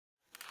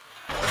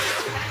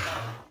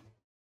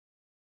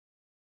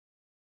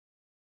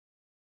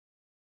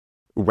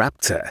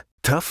Raptor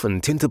Tough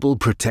and Tintable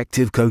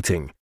Protective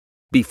Coating.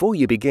 Before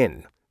you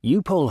begin,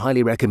 U-POL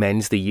highly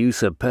recommends the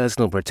use of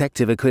personal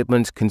protective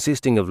equipment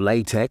consisting of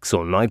latex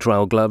or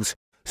nitrile gloves,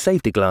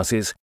 safety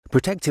glasses,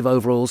 protective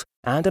overalls,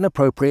 and an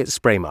appropriate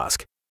spray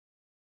mask.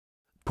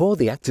 Pour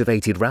the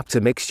activated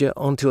Raptor mixture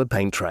onto a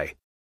paint tray.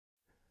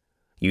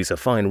 Use a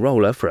fine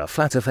roller for a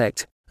flat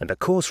effect and a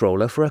coarse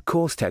roller for a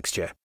coarse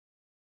texture.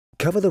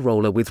 Cover the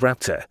roller with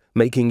Raptor,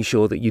 making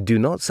sure that you do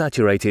not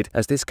saturate it,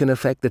 as this can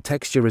affect the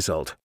texture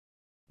result.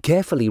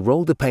 Carefully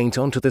roll the paint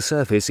onto the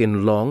surface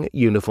in long,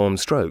 uniform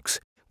strokes,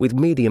 with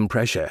medium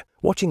pressure,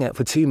 watching out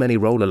for too many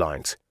roller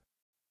lines.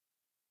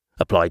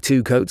 Apply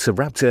 2 coats of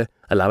Raptor,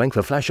 allowing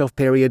for flash-off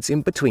periods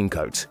in between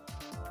coats.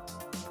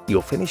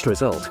 Your finished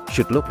result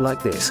should look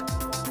like this.